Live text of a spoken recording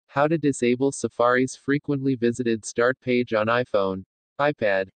How to disable Safari's frequently visited start page on iPhone,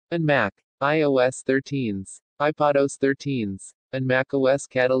 iPad, and Mac. iOS 13s, iPadOS 13s, and macOS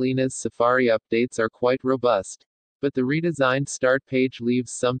Catalina's Safari updates are quite robust. But the redesigned start page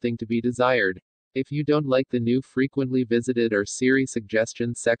leaves something to be desired. If you don't like the new frequently visited or Siri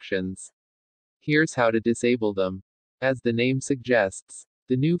Suggestions sections, here's how to disable them. As the name suggests,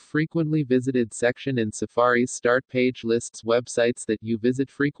 the new frequently visited section in Safari's start page lists websites that you visit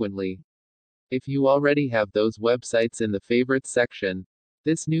frequently. If you already have those websites in the favorites section,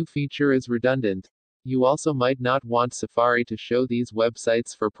 this new feature is redundant. You also might not want Safari to show these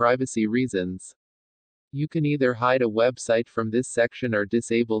websites for privacy reasons. You can either hide a website from this section or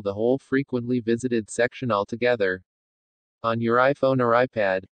disable the whole frequently visited section altogether. On your iPhone or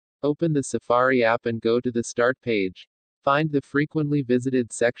iPad, open the Safari app and go to the Start page. Find the frequently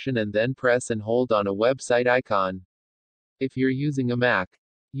visited section and then press and hold on a website icon. If you're using a Mac,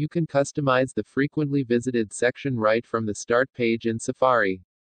 you can customize the frequently visited section right from the Start page in Safari.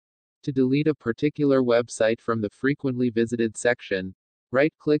 To delete a particular website from the frequently visited section,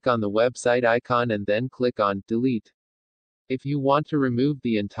 right-click on the website icon and then click on Delete. If you want to remove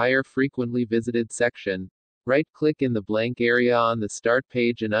the entire frequently visited section, right-click in the blank area on the Start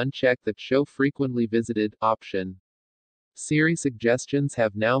page and uncheck the Show Frequently Visited option. Siri Suggestions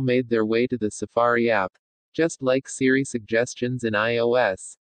have now made their way to the Safari app. Just like Siri Suggestions in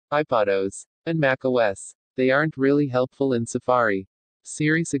iOS, iPadOS, and macOS, they aren't really helpful in Safari.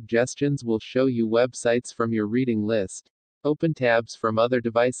 Siri Suggestions will show you websites from your reading list, open tabs from other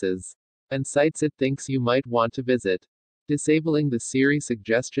devices, and sites it thinks you might want to visit. Disabling the Siri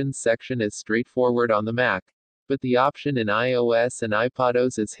Suggestions section is straightforward on the Mac, but the option in iOS and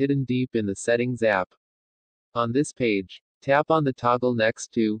iPadOS is hidden deep in the Settings app. On this page, tap on the toggle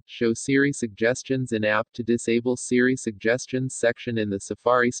next to Show Siri Suggestions in App to disable Siri Suggestions section in the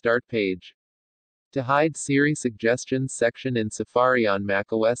Safari Start page. To hide Siri Suggestions section in Safari on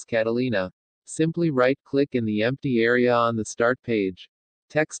macOS Catalina, simply right-click in the empty area on the Start page.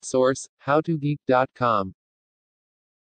 Text source, howtogeek.com.